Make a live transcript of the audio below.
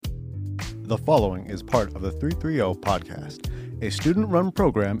The following is part of the 330 podcast. A student-run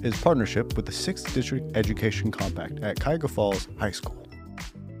program in partnership with the 6th District Education Compact at Cuyahoga Falls High School.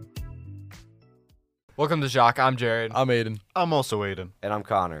 Welcome to JAAC. I'm Jared. I'm Aiden. I'm also Aiden. And I'm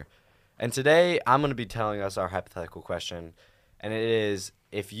Connor. And today I'm going to be telling us our hypothetical question. And it is,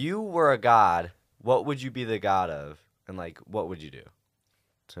 if you were a god, what would you be the god of? And, what would you do?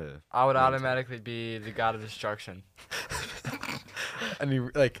 I would automatically be the god of destruction. And you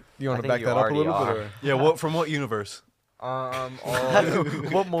want to back you that up a already little are. bit? Or? Yeah, from what universe? What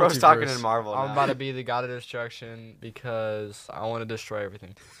Bro's talking in multiverse? Marvel I'm now. about to be the god of destruction because I want to destroy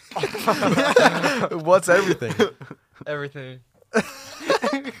everything. What's everything? Everything.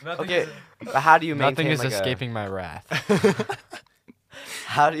 Okay, but how do you maintain Nothing is escaping my wrath.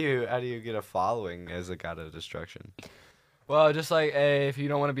 How do you get a following as a god of destruction? Well, just like, hey, if you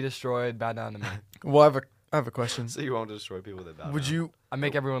don't want to be destroyed, bow down to me. Well, I have a question. So you won't destroy people that bow Would down. you I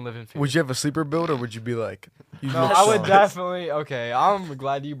make everyone live in fear. would you have a sleeper build, or would you be like? You No, look I would strong? definitely. Okay, I'm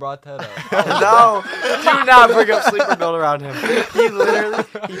glad you brought that up. No, do not bring up sleeper build around him.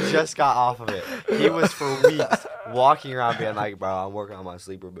 He just got off of it. He was for weeks walking around being like, bro, I'm working on my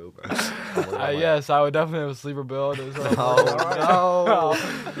sleeper build, bro. Yes, I would definitely have a sleeper build. No.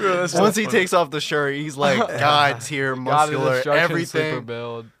 Once he takes off the shirt, he's like, God's here, God of muscular, destruction, sleeper everything.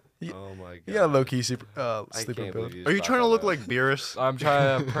 build. Oh my god. You got a low key sleeper I sleeper can't build. believe Are you just trying to brought look that like Beerus? I'm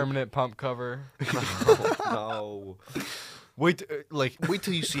trying a permanent pump cover. up. No. Wait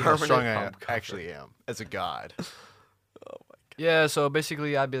till you see how Permanent strong I pump cover. actually am as a god. Yeah, so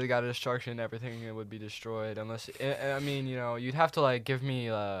basically I'd be the god of destruction. Everything would be destroyed unless, I mean, you'd have to give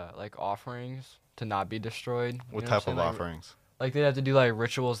me offerings to not be destroyed. What You know type I'm of saying? offerings? Like they'd have to do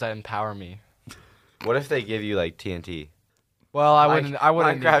rituals that empower me. What if they give you TNT? Well, I Like wouldn't. I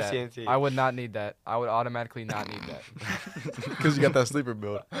wouldn't need Minecraft that. TNT. I would not need that. I would automatically not need that. Because you got that sleeper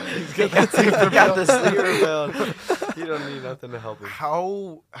build. You got the sleeper build. You don't need nothing to help him.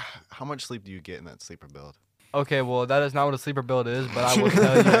 How much sleep do you get in that sleeper build? Okay, well that is not what a sleeper build is, but I will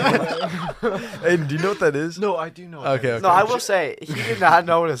tell you. Aiden, do you know what that is? No, I do know. Okay, okay. No, I will say he did not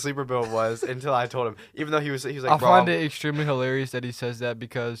know what a sleeper build was until I told him. Even though he was like, I bro, find it extremely hilarious that he says that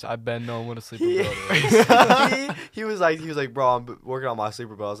because I've been known what a sleeper he, build is. he was like, bro, I'm working on my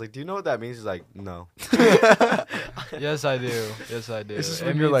sleeper build. I was like, do you know what that means? He's like, no. Yes, I do. Yes, I do. This is It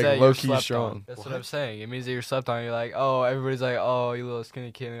when you're, means that low-key slept strong. on. That's what I'm saying. It means that you're slept on. You're like, oh, everybody's like, oh, you little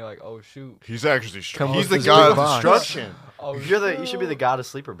skinny kid. And you're like, oh, shoot. He's actually strong. Come He's with the this god big of box. destruction. Oh, You should be the god of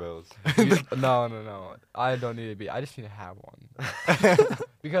sleeper builds. No. I don't need to be. I just need to have one.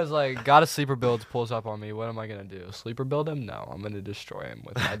 Because God of sleeper builds pulls up on me. What am I gonna do? Sleeper build him? No, I'm gonna destroy him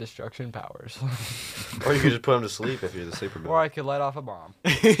with my destruction powers. Or you could just put him to sleep if you're the sleeper build. Or I could light off a bomb.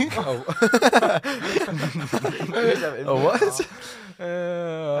 Oh, what?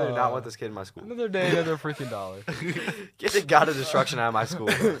 I do not want this kid in my school. Another day, another freaking dollar. Get the god of destruction out of my school.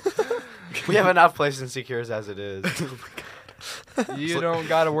 We have enough places in Secures as it is. You don't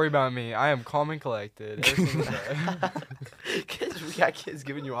gotta worry about me. I am calm and collected. Everything's okay. Kids, we got kids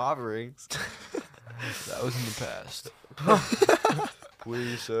giving you offerings. That was in the past.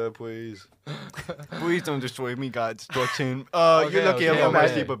 Please, sir, please. Please don't destroy me, God destruction. Okay, You're lucky okay, I'm on my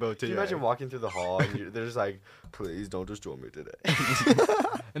okay. sleeper build Can today. you imagine walking through the hall and they're just like, please don't destroy me today.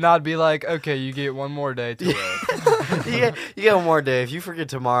 And I'd be like, okay, you get one more day to live. you get one more day. If you forget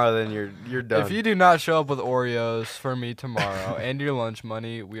tomorrow, then you're done. If you do not show up with Oreos for me tomorrow and your lunch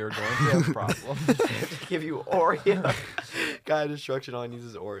money, we are going to have problems. give you Oreo. God of destruction, all he needs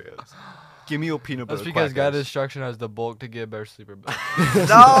is Oreos. Give me your peanut butter That's because God of crackers. Destruction has the bulk to get a better sleeper build.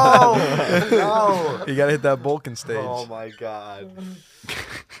 No! You gotta hit that bulking stage. Oh my god.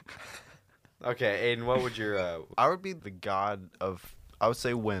 Okay, Aiden, what would your I would be the god of, I would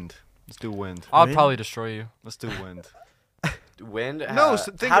say wind. Let's do wind. I'll Wind? probably destroy you. Let's do wind. wind? No,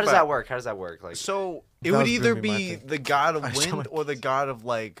 so think how does about that it. work? How does that work? So it That would was either gonna be my be thing. the god of I just wind wanna- or the god of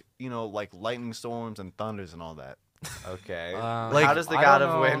lightning storms and thunders and all that. Okay. Like, how does the I god don't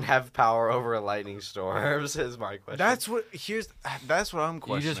of know. wind have power over lightning storms? Is my question. That's what I'm You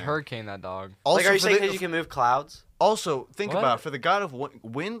questioning. just hurricane that dog. Also, are you for saying the- that you can move clouds? Also, think What? about it. For the god of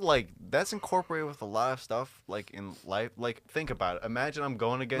wind, that's incorporated with a lot of stuff, in life. Think about it. Imagine I'm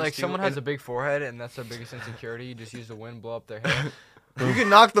going against Like you. someone has a and big forehead and that's their biggest insecurity. You just use the wind, blow up their head. you can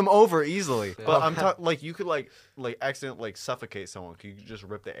knock them over easily. Yeah. But I'm talking you could accidentally suffocate someone. You could just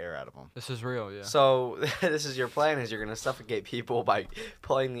rip the air out of them. This is real, yeah. So this is your plan: is you're gonna suffocate people by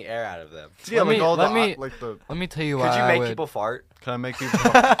pulling the air out of them. Yeah, Let me the. Let me tell you why Could you I make would. people fart? Can I make people?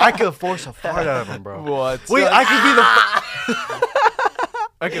 I could force a fart out of them, bro. What? Wait, I could be the.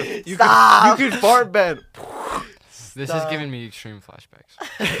 I could. You could fart bad. This is giving me extreme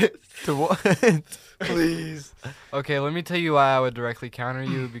flashbacks. To what? Please. Okay, let me tell you why I would directly counter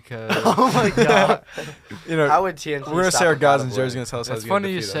you because Oh my god. You know, How would TNT we're gonna stop say our a God gods, of and War? Jerry's gonna tell us how it's he's gonna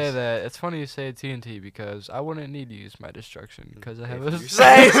funny you defeat say us. that. It's funny you say TNT because I wouldn't need to use my destruction because I have a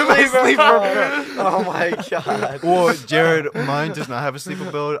Say sleeper build. Oh my god. Well, Jared, mine does not have a sleeper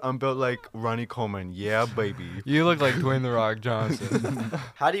build. I'm built like Ronnie Coleman. Yeah, baby. You look like Dwayne the Rock Johnson.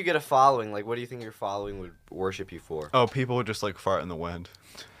 How do you get a following? Like, what do you think your following would worship you for? Oh, people would just like fart in the wind.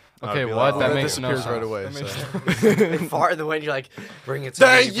 Okay, I'd be what? like, That "Oh, makes no disappears sense. right away. That makes So. no- They fart in the wind. You're like, bring it to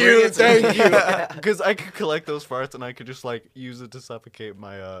Thank me. bring you, it to thank me." you. Because I could collect those farts and I could just like use it to suffocate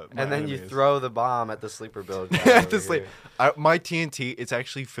my. My And then you enemies. throw the bomb at the sleeper build. guy At over the sleep. here. My TNT, it's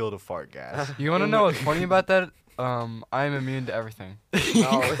actually filled with fart gas. You want to know what's funny about that? I am immune to everything.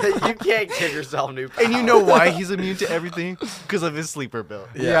 No, you can't give yourself new power. And you know why he's immune to everything? Because of his sleeper build.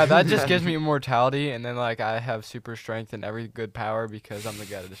 Yeah, that just gives me immortality, and then like I have super strength and every good power because I'm the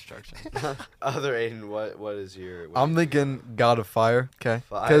god of destruction. Other Aiden, what is your? I'm thinking God of Fire. Okay.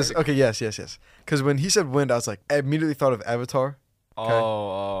 Fire. Because yes. Because when he said wind, I was like, I immediately thought of Avatar.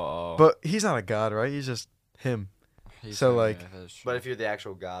 Oh. But he's not a god, right? He's just him. so, like- But if you're the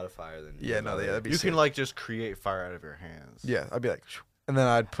actual god of fire, then Yeah, no, that'd be You sick. can like just create fire out of your hands. Yeah, I'd be like, and then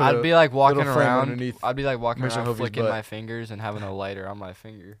I'd put. I'd be like walking little flame around. underneath I'd be like walking Mr. around Hovey's flicking butt. my fingers and having a lighter on my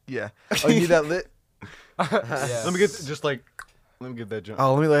finger. Yeah. Oh, you need that lit? Yeah. Let me get let me get that jump.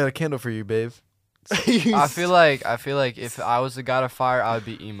 Oh, let me light a candle for you, babe. I feel like if I was the god of fire, I would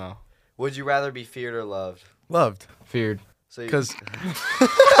be emo. Would you rather be feared or loved? Loved. Feared. So you, Because.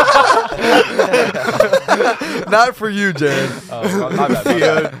 Not for you, Jared. Oh, my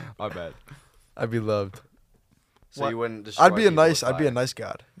bad. My bad. I'd be loved. so you wouldn't destroy I'd be a people with nice fire.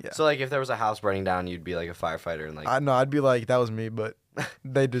 god. Yeah. So like if there was a house burning down, you'd be like a firefighter and like I'd be like, that was me, but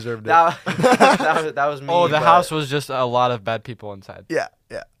they deserved it. that was me. Oh, the but- house was just a lot of bad people inside. Yeah.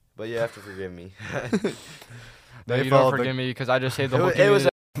 But you have to forgive me. No, They you followed don't the- forgive me because I just saved the whole It was community.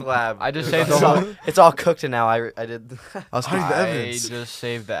 a lab. I just It saved was the all- whole. It's all cooked and now. I did. I was hiding the I evidence. just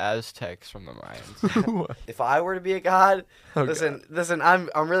saved the Aztecs from the Mayans. If I were to be a god, Oh, listen. I'm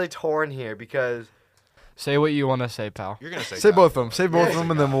really torn here because Say what you want to say, pal. You're gonna say. Say God. both of them. Say both of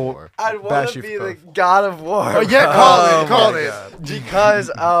them, and then we'll. I'd want Bash to you be for the both. god of war. Oh yeah, bro. call Oh it. my God. Because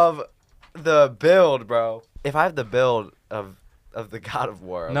of the build, bro. If I have the build of the god of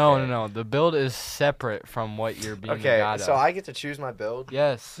war. No, okay? no. The build is separate from what you're being Okay, a god so of. I get to choose my build.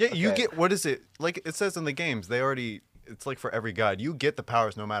 Yes. Yeah, you Okay. get what is it? Like it says in the games, they already. It's like for every god, you get the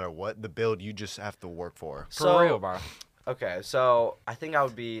powers no matter what. The build you just have to work for. For So- real, bro. Okay, so I think I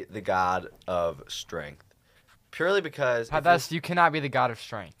would be the god of strength, purely because if That's you cannot be the god of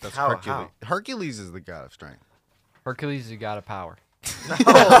strength. That's How- Hercules. Hercules is the god of strength. Hercules is the god of power.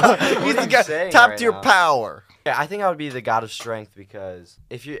 He's the guy top tier power. Yeah, I think I would be the god of strength because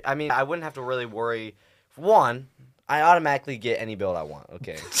I wouldn't have to really worry. One, I automatically get any build I want.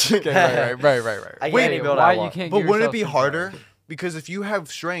 Okay. Okay, right. I get Wait, any build why I you want. can't But give wouldn't it yourself be some harder? power? Because if you have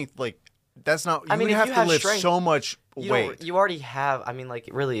strength, like that's not. I mean, you if have you to have lift strength, so much You weight. don't. You already have. I mean, like,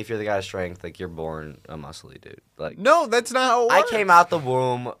 really, if you're the god of strength, like, you're born a muscly dude. Like, No, that's not how it I works. came out the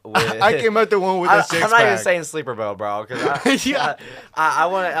womb with. I came out the one with a six I'm not even pack. saying sleeper bro, because Yeah. I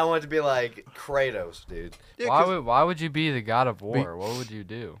want it to be like Kratos, dude. Yeah, Why 'cause- why would you be the god of war? What would you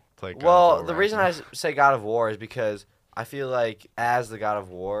do? Play God Well, of the War, reason actually. I say God of War is because I feel like as the God of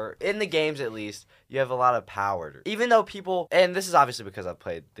War, in the games at least, you have a lot of power. Even though people, and this is obviously because I've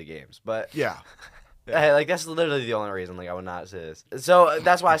played the games, but Yeah. like that's literally the only reason. Like I would not say this. So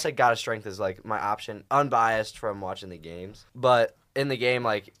that's why I said God of Strength is like my option, unbiased from watching the games. But in the game,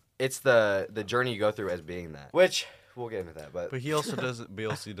 like it's the journey you go through as being that, which we'll get into that. But But he also doesn't.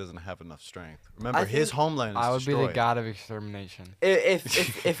 BLC doesn't have enough strength. Remember, I his think homeland is I would be the destroyed. god of extermination.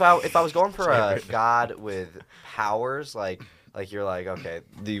 if I was going for a Jared. god with powers, like you're like okay,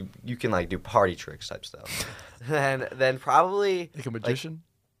 you can like do party tricks type stuff, then probably Like a magician?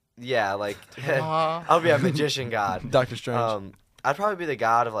 yeah, like I'll be a magician god. Doctor Strange. I'd probably be the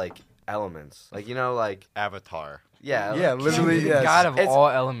god of like elements, like like Avatar. yeah, Yeah, like- literally, The yes. god of It's- all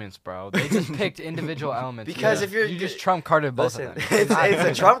elements, bro. They just picked individual elements. Because You if you're- you just trump carded both Listen, of them. it's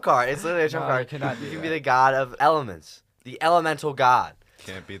a trump card. It's literally a trump No, card. you cannot do You can that. be the god of elements, the elemental god.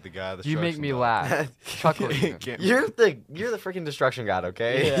 Can't beat the guy that You make me laugh. Chuckle. even. You're the freaking destruction god,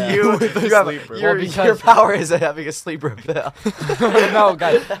 okay? Yeah. You, With the you have sleeper. your, Well, your because- power is having a sleeper pill. No,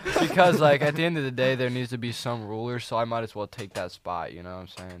 guys, because like at the end of the day, there needs to be some ruler, so I might as well take that spot. You know what I'm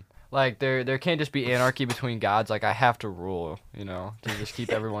saying? Like there can't just be anarchy between gods. Like I have to rule, to just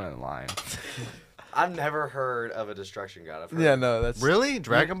keep everyone in line. I've never heard of a destruction god. I've heard Yeah, of- no, that's Really?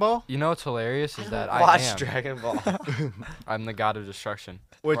 Dragon Ball? You know what's hilarious is that I Watch am. Dragon Ball. I'm the god of destruction.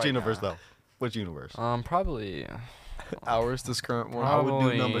 Which Right universe now. though? Which universe? Probably. ours. This current one. I would do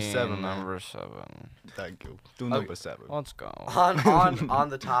Probably number 7, man. Number 7. Thank you. Do number 7. Let's go. on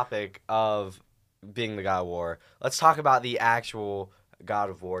the topic of being the God of War, let's talk about the actual God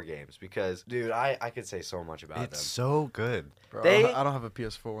of War games because, dude, I could say so much about It's so good. Bro, They- I don't have a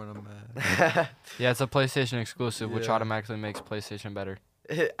PS4 when I'm mad. them. Yeah, it's a PlayStation exclusive, which Yeah. automatically makes PlayStation better.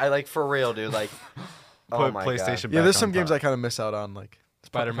 I like for real, dude. Like, oh Put my PlayStation God. Yeah, back there's on some games top. I kind of miss out on, like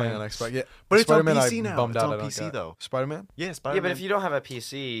Spider-Man. playing on Xbox. Yeah, But it's on Spider-Man, PC I now. bummed It's out on I don't PC got. though. Spider-Man. Yeah, Spider-Man. Yeah, but if you don't have a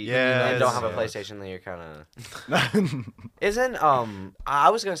PC Yeah, and don't have a yeah. PlayStation, then you're kind of isn't I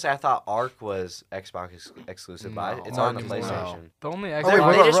was gonna say I thought Ark was Xbox exclusive, but No. it's on the No. PlayStation. The only wait, Xbox, what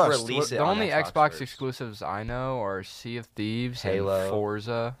They about just Rust? release What- it the on only Xbox Xbox first. exclusives I know are Sea of Thieves Halo. and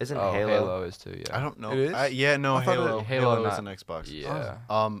Forza. Isn't oh, Halo- is too, yeah. I don't know. It is? Yeah, no, I thought Halo. it- Halo Halo is an not- Xbox. Yeah.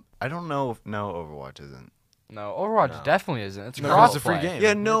 I don't know if Overwatch isn't. No, Overwatch No. definitely isn't. It's No, crossplay. it's a free game.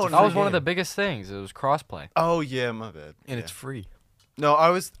 Yeah, no, It's a That was free one of the game. biggest things. It was crossplay. Oh yeah, my bad. and Yeah. it's free. No, I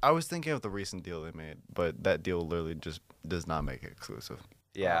was thinking of the recent deal they made, but that deal literally just does not make it exclusive.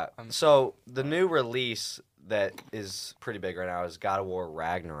 Yeah. I'm- So the new release that is pretty big right now is God of War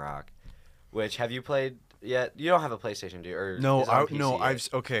Ragnarok, which have you played yet? You don't have a PlayStation, do you? Or No, is it on PC yet? I've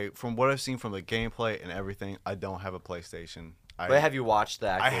okay. From what I've seen from the gameplay and everything, I don't have a PlayStation. But have you watched the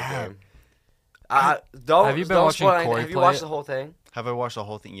actual have. game? Don't. Have you been don't watching spoil Corey Have you play watched it? the whole thing? Have I watched the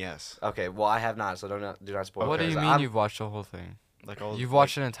whole thing? Yes. Okay. Well, I have not, so do not spoil. What do it, you 'cause mean I'm- you've watched the whole thing? Like all. You've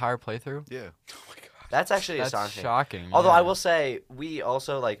watched an entire playthrough? Yeah. That's actually That's astonishing. shocking. Although yeah. I will say, we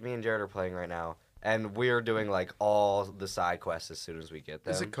also like me and Jared are playing right now, and we're doing like all the side quests as soon as we get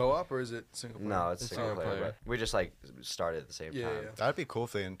them. Is it co-op or is it single player? No, it's It's single single player. player. But we just like started at the same Yeah, time. yeah. That'd be cool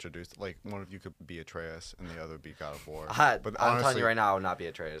if they introduced like one of you could be Atreus and the other be God of War. I'm But telling honestly- you right now, I would not be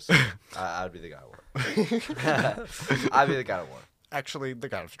Atreus. I would be the God of War. I'd be the God of War. Actually, the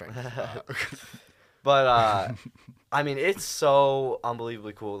God of Strength. But I mean, it's so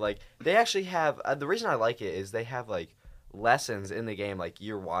unbelievably cool. Like they actually have the reason I like it is they have like lessons in the game. Like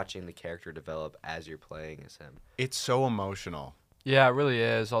you're watching the character develop as you're playing as him. It's so emotional. Yeah, it really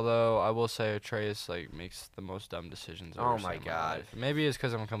is. Although I will say Atreus like makes the most dumb decisions. I've Oh ever my seen in God. life. Maybe it's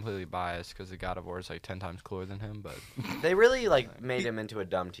because I'm completely biased because the God of War is like 10 times cooler than him. But They really like made him into a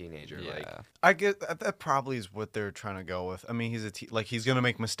dumb teenager. yeah, Like I get that probably is what they're trying to go with. I mean, he's gonna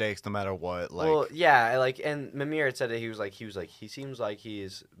make mistakes no matter what. Like, well, yeah, like, and Mimir had said that he seems like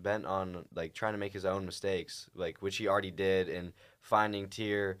he's bent on like trying to make his own mistakes, like which he already did in finding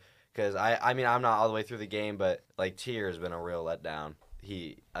Tyr. Because I mean, I'm not all the way through the game, but like Tyr has been a real letdown.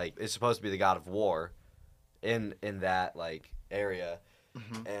 He like is supposed to be the God of War, in that like area,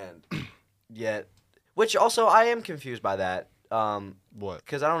 and yet, which also I am confused by that. what?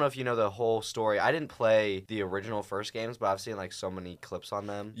 Because I don't know if you know the whole story. I didn't play the original first games, but I've seen like so many clips on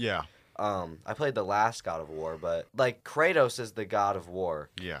them. Yeah, I played the last God of War, but like Kratos is the God of War.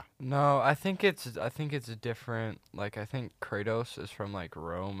 yeah. no, I think it's different. Like I think Kratos is from like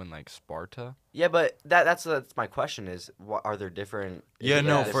Rome and like Sparta. Yeah, but that's my question is, are there different? is Yeah, it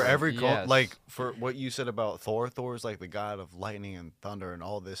no. different- For every Yes. like for what you said about Thor's like the god of lightning and thunder and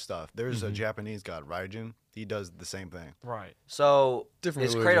all this stuff. There's a Japanese god, Raijin. He does the same thing. Right. So Different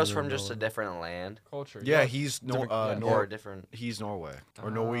is religion Kratos than from just a Nolan. different land Culture. Yeah, yes. he's Different- or a different? he's Norway or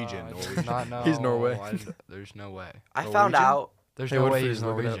Norwegian. I Norwegian. did not know. He's Norway. There's no way. I found Norwegian? out There's Hey, no what way if he's he's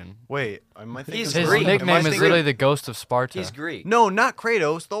looking up? Norwegian. Wait, am I thinking? He's His Greek. nickname Am I is thinking- literally the Ghost of Sparta. he's Greek. No, not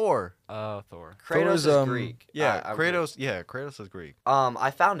Kratos. Thor. Oh, Thor. Kratos Thor's, is Greek. Yeah, I'm Kratos. Yeah, Kratos is Greek.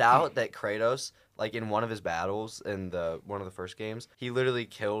 I found out that Kratos, like in one of his battles in one of the first games, he literally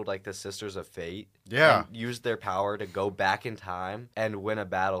killed like the Sisters of Fate. Yeah. And used their power to go back in time and win a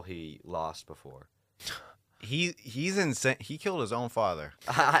battle he lost before. He's insane. He killed his own father.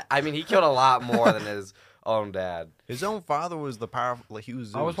 I mean, he killed a lot more than his own dad. His own father was the powerful. Like he was.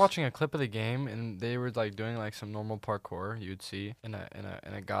 Zeus. I was watching a clip of the game and they were like doing like some normal parkour you'd see in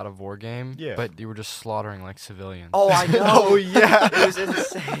a God of War game. Yeah. But you were just slaughtering like civilians. Oh, I know. Oh yeah. It was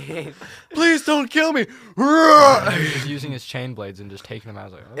insane. Please don't kill me. He was just using his chain blades and just taking them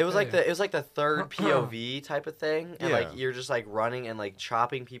out. I was like, It was like okay. the third POV type of thing, and like Yeah. you're just like running and like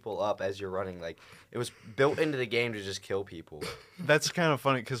chopping people up as you're running. Like it was built into the game to just kill people. That's kind of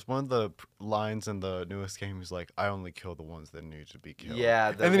funny because one of the lines in the newest game is like, "I only kill the ones that need to be killed." Yeah,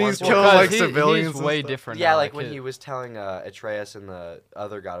 and then he's ones killing where- like He's civilians. and way stuff. different. Yeah, now, like when his- he was telling Atreus in the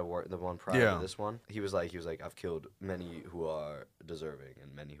other God of War, the one prior Yeah. to this one, he was like, I've killed many who are deserving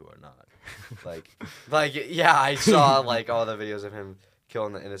and many who are not. like, yeah, I saw like all the videos of him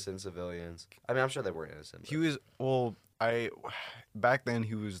killing the innocent civilians. I mean, I'm sure they weren't innocent. He was back then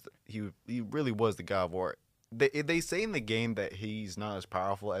he really was the God of War. They say in the game that he's not as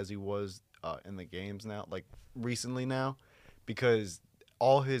powerful as he was in the games now, like recently now, because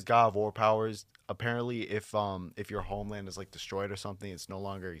all his God of War powers apparently if your homeland is like destroyed or something, it's no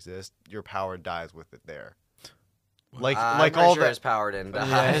longer exists. Your power dies with it there. Like I'm all sure that. his power didn't die.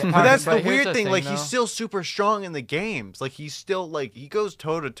 Yeah, his But power- that's the but here's weird the thing. thing, Like though. he's still super strong in the games. Like he's still like he goes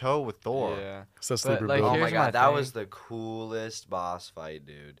toe to toe with Thor. Yeah. So But, sleeper like, build. Oh my here's my god, that thing. was the coolest boss fight,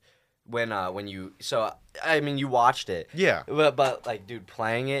 dude. When you I mean you watched it, Yeah. but like dude,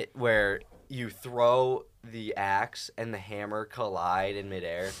 playing it where you throw the axe and the hammer collide in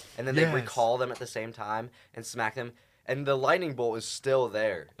midair, and then they Yes. recall them at the same time and smack them, and the lightning bolt is still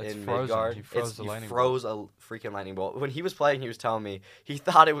there It's in frozen. Midgard. He froze the lightning froze a freaking lightning bolt. When he was playing, he was telling me he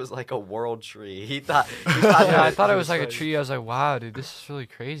thought it was like a world tree. He thought Yeah, I thought it he was like a fighting- tree. I was like, wow, dude, this is really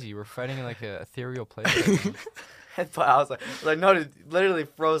crazy. We're fighting in like a ethereal place. right now. But I was like, no, it literally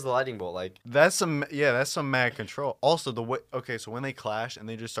froze the lightning bolt. Like, That's some mad control. Also the way so when they clash and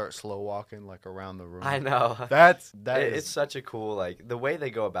they just start slow walking like around the room. I know. That It's such a cool, like, the way they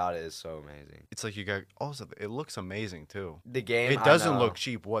go about it is so amazing. it's like you got also it looks amazing too. The game, It I doesn't know. look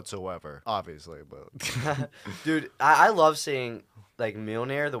cheap whatsoever, obviously, but Dude, I love seeing, like,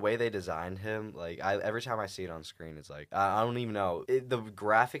 Mjolnir, the way they designed him. Like, every time I see it on screen, it's like, I don't even know. The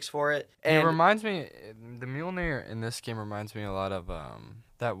graphics for it. It And reminds me, the Mjolnir in this game reminds me a lot of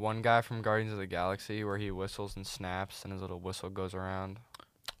that one guy from Guardians of the Galaxy where he whistles and snaps and his little whistle goes around.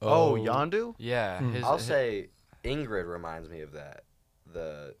 oh, Yondu? Yeah, Hmm. his, I'll his- say Ingrid reminds me of that.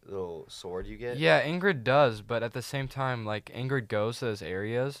 The little sword you get. Yeah, Ingrid does, but at the same time, like Ingrid goes to those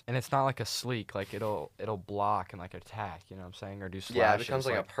areas, and it's not like a sleek. Like it'll block and like attack. You know what I'm saying, or do slashes. Yeah, it becomes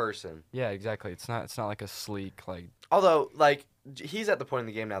like a person. Yeah, exactly. It's not like a sleek like. Although, like, he's at the point in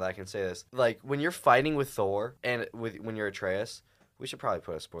the game now that I can say this. Like, when you're fighting with Thor and when you're Atreus, we should probably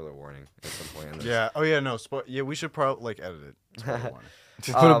put a spoiler warning at some point in this. Yeah. Oh yeah, no. Yeah, we should probably like edit it. Spoiler warning.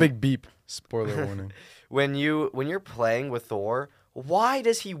 Just put a Um, big beep. Spoiler warning. When you're playing with Thor, why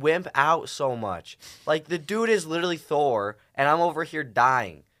does he wimp out so much? Like, the dude is literally Thor, and I'm over here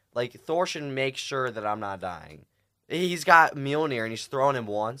dying. Like, Thor should make sure that I'm not dying. He's got Mjolnir, and he's throwing him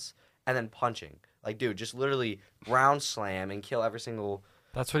once, and then punching. Like, dude, just literally ground slam and kill every single...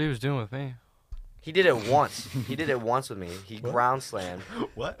 That's what he was doing with me. He did it once. He did it once with me. He What? ground slammed.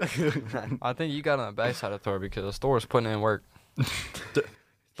 What? I think you got on the backside of Thor because Thor was putting in work.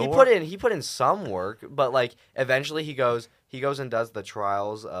 He Thor? put in some work, but, like, eventually he goes and does the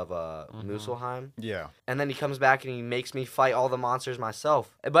trials of Muspelheim. Yeah. And then he comes back and he makes me fight all the monsters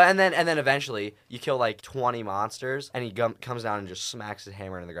myself. And then eventually you kill like 20 monsters and he comes down and just smacks his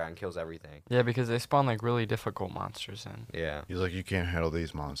hammer into the ground and kills everything. Yeah, because they spawn like really difficult monsters in. Yeah. He's like, you can't handle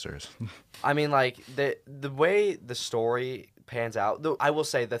these monsters. I mean, like the way the story pans out, though, I will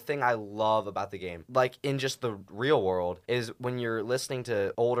say the thing I love about the game, like in just the real world, is when you're listening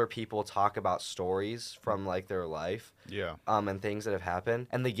to older people talk about stories from like their life. Yeah. And things that have happened.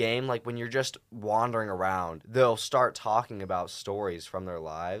 And the game, like when you're just wandering around, they'll start talking about stories from their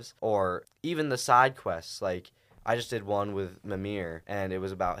lives or even the side quests. Like I just did one with Mimir and it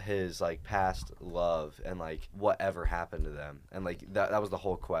was about his like past love and like whatever happened to them. And like that was the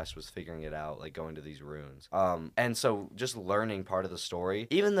whole quest, was figuring it out, like going to these ruins. And so just learning part of the story,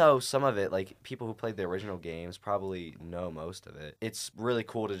 even though some of it, like people who played the original games probably know most of it, it's really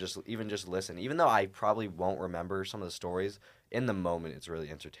cool to just listen. Even though I probably won't remember some of the stories, in the moment it's really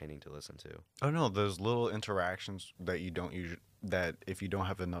entertaining to listen to. Oh no, those little interactions that you don't usually, that if you don't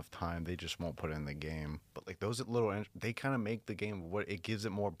have enough time, they just won't put in the game. But like those little, they kind of make the game what it gives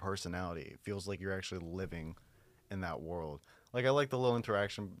it more personality. It feels like you're actually living in that world. Like I like the little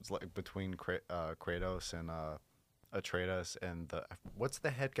interactions like between Kratos and Atreus and what's the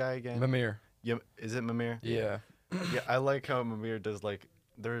head guy again? Mimir. Yeah, is it Mimir? Yeah. Yeah, I like how Mimir does like.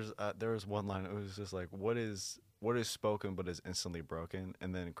 There was one line. It was just like, what is spoken but is instantly broken,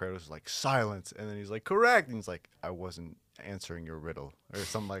 and then Kratos is like silence, and then he's like correct, and he's like I wasn't answering your riddle or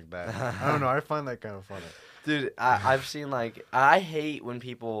something like that. I don't know. I find that kind of funny. Dude, I've seen like, I hate when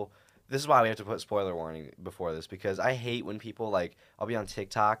people, this is why we have to put spoiler warning before this, because I hate when people like, I'll be on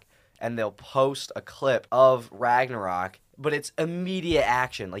TikTok and they'll post a clip of Ragnarok, but it's immediate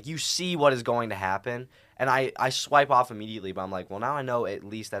action. Like you see what is going to happen. And I swipe off immediately, but I'm like, well, now I know at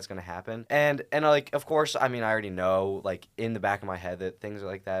least that's going to happen. And like, of course, I mean, I already know, like, in the back of my head that things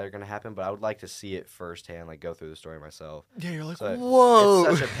like that are going to happen, but I would like to see it firsthand, like, go through the story myself. Yeah, you're like So whoa.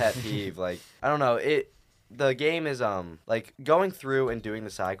 It's such a pet peeve. Like, I don't know. The game is, like, going through and doing the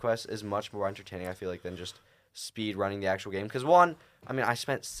side quests is much more entertaining, I feel like, than just speed running the actual game. Because, one, I mean, I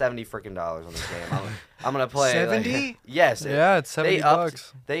spent $70 freaking on this game. I'm gonna play it, like- 70? Yes. Yeah, it's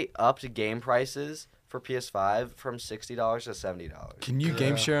 $70. They upped game prices for PS5 from $60 to $70. Can you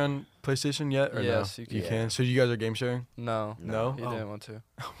game share on PlayStation yet? Or Yes, no? you can. You can. So you guys are game sharing? No. No? He didn't want to.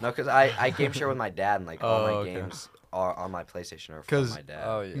 No, because I game share with my dad, and like all my okay. games are on my PlayStation or from 'Cause- my dad.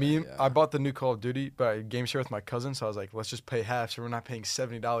 Oh, yeah. Me, yeah. I bought the new Call of Duty, but I game share with my cousin, so I was like, let's just pay half, so we're not paying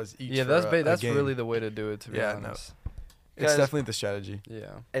 $70 each. Yeah, for that's a game. really the way to do it, to be Yeah, no. honest. It's 'Cause- definitely the strategy. Yeah.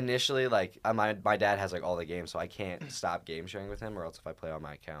 Initially, like my dad has like all the games, so I can't stop game sharing with him, or else if I play on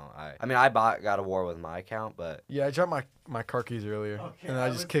my account, I mean I bought God of War with my account, but Yeah, I dropped my car keys earlier, and I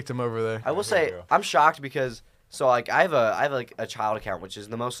just kicked him over there. I will There you say go. I'm shocked because so like I have like a child account, which is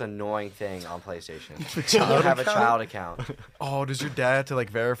the most annoying thing on PlayStation. child You have a account? child account. Oh, does your dad have to like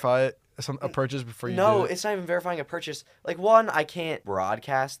verify it, a purchase before you No, do it? it's not even verifying a purchase. Like one, I can't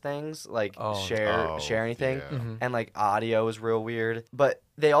broadcast things, like Oh. share anything. yeah. Mhm. And like audio is real weird, but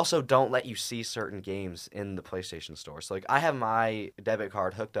they also don't let you see certain games in the PlayStation Store. So like I have my debit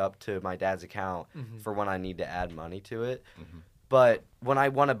card hooked up to my dad's account Mhm. for when I need to add money to it. Mhm. But when I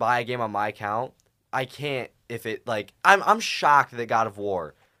want to buy a game on my account, I can't if it like I'm shocked that God of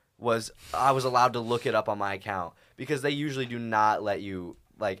War I was allowed to look it up on my account because they usually do not let you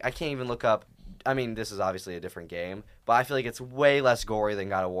like I can't even look up. I mean, this is obviously a different game, but I feel like it's way less gory than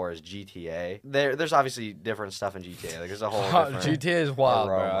God of War is GTA. There's obviously different stuff in GTA. Like there's a whole different GTA is wild,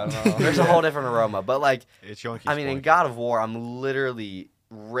 bro. I aroma. don't know. There's a whole different aroma, but like It's Yonki's I mean, in point. God of War, I'm literally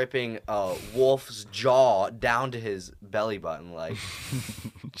ripping a wolf's jaw down to his belly button, like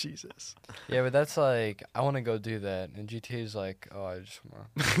Jesus. Yeah, but that's like I want to go do that, and GTA's like, oh, I just want.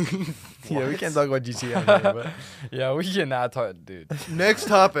 Yeah, we What? can't talk about GTA on here, but Yeah, we cannot talk, dude. Next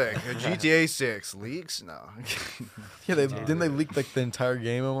topic: GTA 6 leaks. No, yeah, didn't they leak like the entire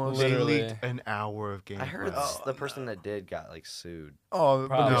game almost? they Literally. leaked an hour of gameplay. I heard the person that did got like sued. Oh,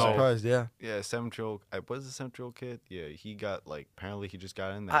 but I'm No. surprised. Yeah. Yeah, 7-year-old. Was it 7-year-old kid? Yeah, he got like. Apparently, he just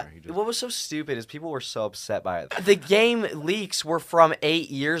got in there. He just. What was so stupid is people were so upset by it. The game leaks were from 8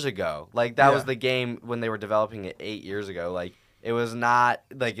 years ago. Like that was Yeah. the game when they were developing it 8 years ago. Like it was not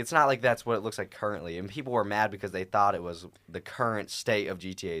like it's not like that's what it looks like currently. And people were mad because they thought it was the current state of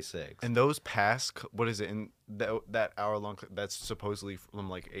GTA 6. And those past, what is it in that hour long clip? That's supposedly from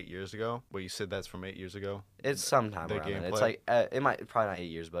like 8 years ago. Well, you said that's from 8 years ago. It's sometime the around then. It's gameplay? like it might probably not 8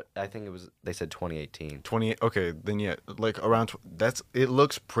 years, but I think it was. They said 2018. 28. Okay, then yeah, like around. That's. It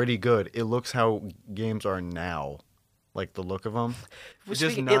looks pretty good. It looks how games are now, like the look of them. Well,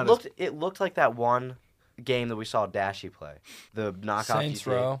 Just speaking- not it looked like that one game that we saw Dashy play, the knockoff Saints GTA.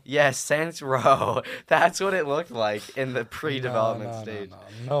 Row? Yes, Saints Row. That's what it looked like in the pre-development No, stage.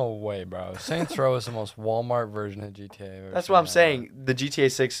 No way, bro. Saints Row is the most Walmart version of GTA. I've ever That's seen what I'm ever. saying. The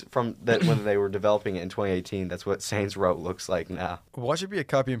GTA 6 from that when they were developing it in 2018. That's what Saints Row looks like now. Watch it be a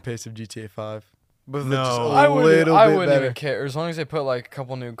copy and paste of GTA 5. But No. just a I wouldn't, little I bit wouldn't better. even care as long as they put like a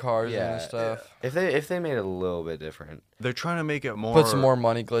couple new cars in Yeah, and stuff. If they made it a little bit different. They're trying to make it more. Put some more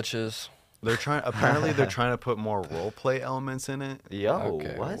money glitches. They're trying. Apparently, they're trying to put more role play elements in it. Yo,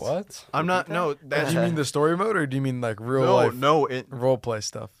 Okay, what? what? I'm not. No, Do that's you mean the story mode, or do you mean like real no, life no. It role play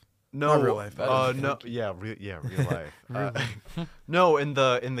stuff? no Not real life. No, yeah, real life. No, in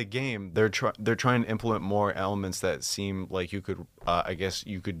the game, they're trying to implement more elements that seem like you could. I guess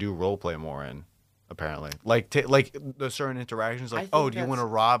you could do role play more in. Apparently, like the certain interactions, like, think oh, do you want to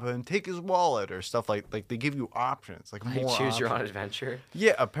that's- rob him? Take his wallet or stuff like they give you options, like Like more. choose your own options. adventure.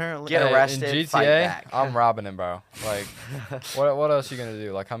 Yeah, apparently. Get Hey, arrested, in fight GTA, back. I'm robbing him, bro. Like, what else are you gonna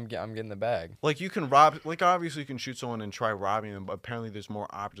do? Like, I'm getting the bag. Like you can rob, like obviously you can shoot someone and try robbing them, but apparently there's more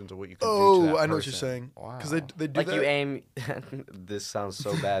options of what you can do to Oh, that I know what you're person. saying. Wow. Because they do Like that. you aim. This sounds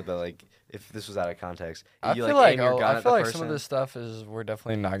so bad, but like if this was out of context, I you feel like like aim your gun I at feel the like person. some of this stuff is we're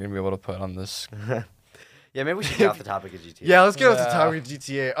definitely not gonna be able to put on this. Yeah, maybe we should get off the topic of GTA. Yeah, let's get off the Yeah. topic of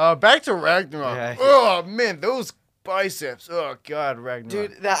GTA. Back to Ragnarok. Yeah. Oh man, those biceps. Oh god,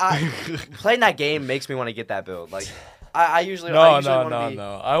 Ragnarok. Dude, playing that game makes me want to get that build. Like, I usually wanna be,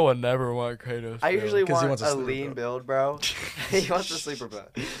 no. I would never want Kratos. I usually 'Cause he want wants a a sleeper lean build. build, bro. He wants a sleeper build.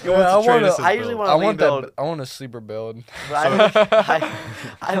 I usually want a I lean want build. that. I want a sleeper build. But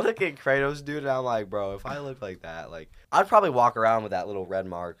I look at Kratos, dude, and I'm like, bro, if I look like that, like, I'd probably walk around with that little red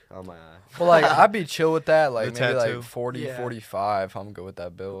mark on my eye. Well, like I'd be chill with that. Like The maybe tattoo. like 40, Yeah. 45. I'm good with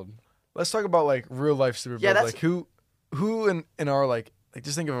that build. Let's talk about like real life super Yeah, builds. that's- Like who in our like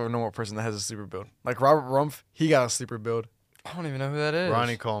just think of a normal person that has a sleeper build. Like Robert Rumpf, he got a sleeper build. I don't even know who that is.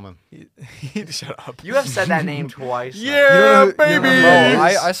 Ronnie Coleman. Shut up. You have said that name twice. You don't know- baby. you Bro, don't know-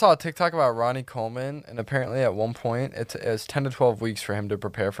 I saw a TikTok about Ronnie Coleman, and apparently at one point it was 10 to 12 weeks for him to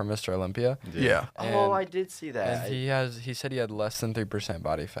prepare for Mr. Olympia. Yeah. Oh, And- I did see that. And he said he had less than 3%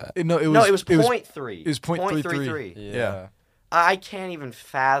 body fat. No, it was. No, it was It was 0.3. it was 0.33. Yeah. I can't even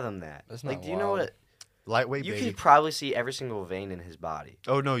fathom that. That's Like, not do you know wild. what? Lightweight, You baby. can probably see every single vein in his body.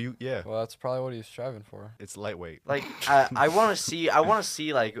 Oh no, yeah. Well, that's probably what he's striving for. It's lightweight. Like, I want to see. I want to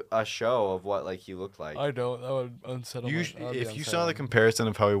see like a show of what like he looked like. don't. That would unsettle If you saw the comparison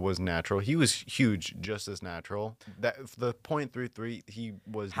of how he was natural, he was huge, just as natural. That the 0.33, he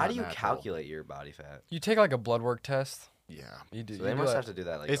was. How not do you natural. calculate your body fat? You take like a blood work test. Yeah. You do. So you they do must that- have to do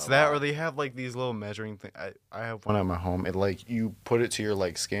that. Like It's a that, lot. or they have like these little measuring things. I have one at my home. It like you put it to your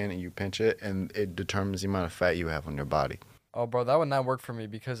like skin and you pinch it, and it determines the amount of fat you have on your body. Oh, bro, that would not work for me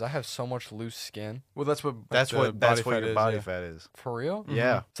because I have so much loose skin. Well, that's what. That's the what body your fat body is, fat is. For real?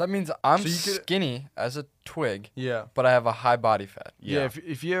 Yeah. So that means I'm So you could- skinny as a twig, Yeah. but I have a high body fat. Yeah.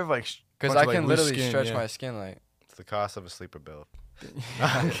 If you have like. Because bunch I of, like, can loose literally skin, stretch yeah. my skin like. It's the cost of a sleeper bill.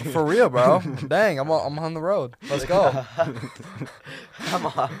 For real, bro. Dang, I'm on the road. Let's go.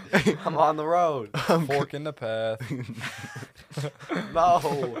 I'm on the road. Fork in the path. No,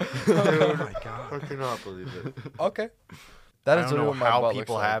 dude. Oh my god. I cannot believe it. Okay. That I is don't know literally what my how butt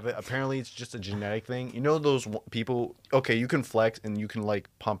people looks like. have it. Apparently, it's just a genetic thing. You know those people. Okay, you can flex and you can like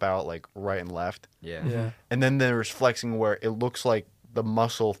pump out like right and left, Yeah. Yeah. and then there's flexing where it looks like the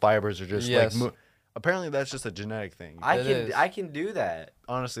muscle fibers are just Yes. like. Apparently, that's just a genetic thing. It is. I can do that.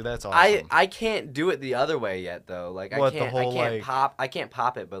 Honestly, that's awesome. I can't do it the other way yet though. Like What, the I whole, can't like- I can't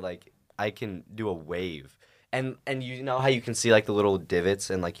pop it, but like I can do a wave. And you know how you can see like the little divots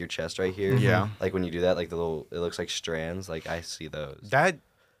in like your chest right here? Yeah. Like when you do that, like the little it looks like strands. Like I see those.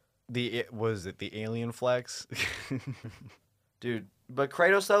 Was it the alien flex? Dude, but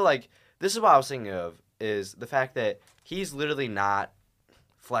Kratos though, like this is what I was thinking of is the fact that he's literally not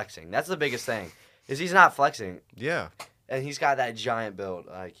flexing. That's the biggest thing. Is he's not flexing Yeah. and he's got that giant build.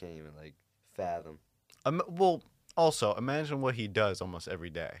 I can't even like fathom. Well, also imagine what he does almost every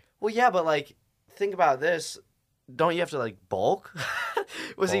day. Well, yeah, but like think about this. Don't you have to like bulk?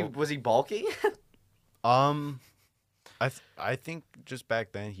 Was he bulking? I think just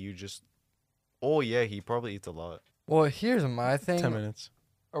back then he just. Oh yeah, he probably eats a lot. Well, here's my thing. 10 minutes.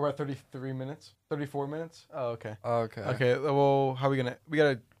 Oh, we're at 33 minutes. 34 minutes. Oh, okay. Okay. Okay. Well, how are we gonna? We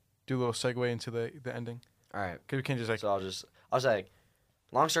gotta do a little segue into the ending. All right. Cause we can't just like. So I'll say,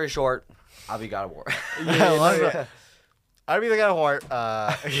 long story short, I'll be God of War. I really got a heart.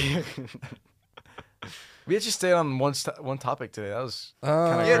 We actually stayed on one topic today. That was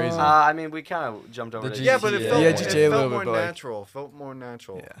Kinda kinda crazy. I mean, we kind of jumped over The to Yeah, but it GTA. felt, Yeah, it GTA a felt little more bit, but, like- natural. Felt more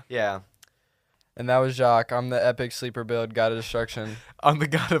natural. yeah. Yeah. And that was JAAC. I'm the epic sleeper build, God of Destruction. I'm the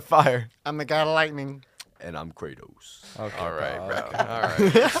god of fire. I'm the god of lightning. And I'm Kratos. Okay. All right, bro. bro. Okay. All right.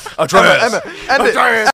 Atreus. End it.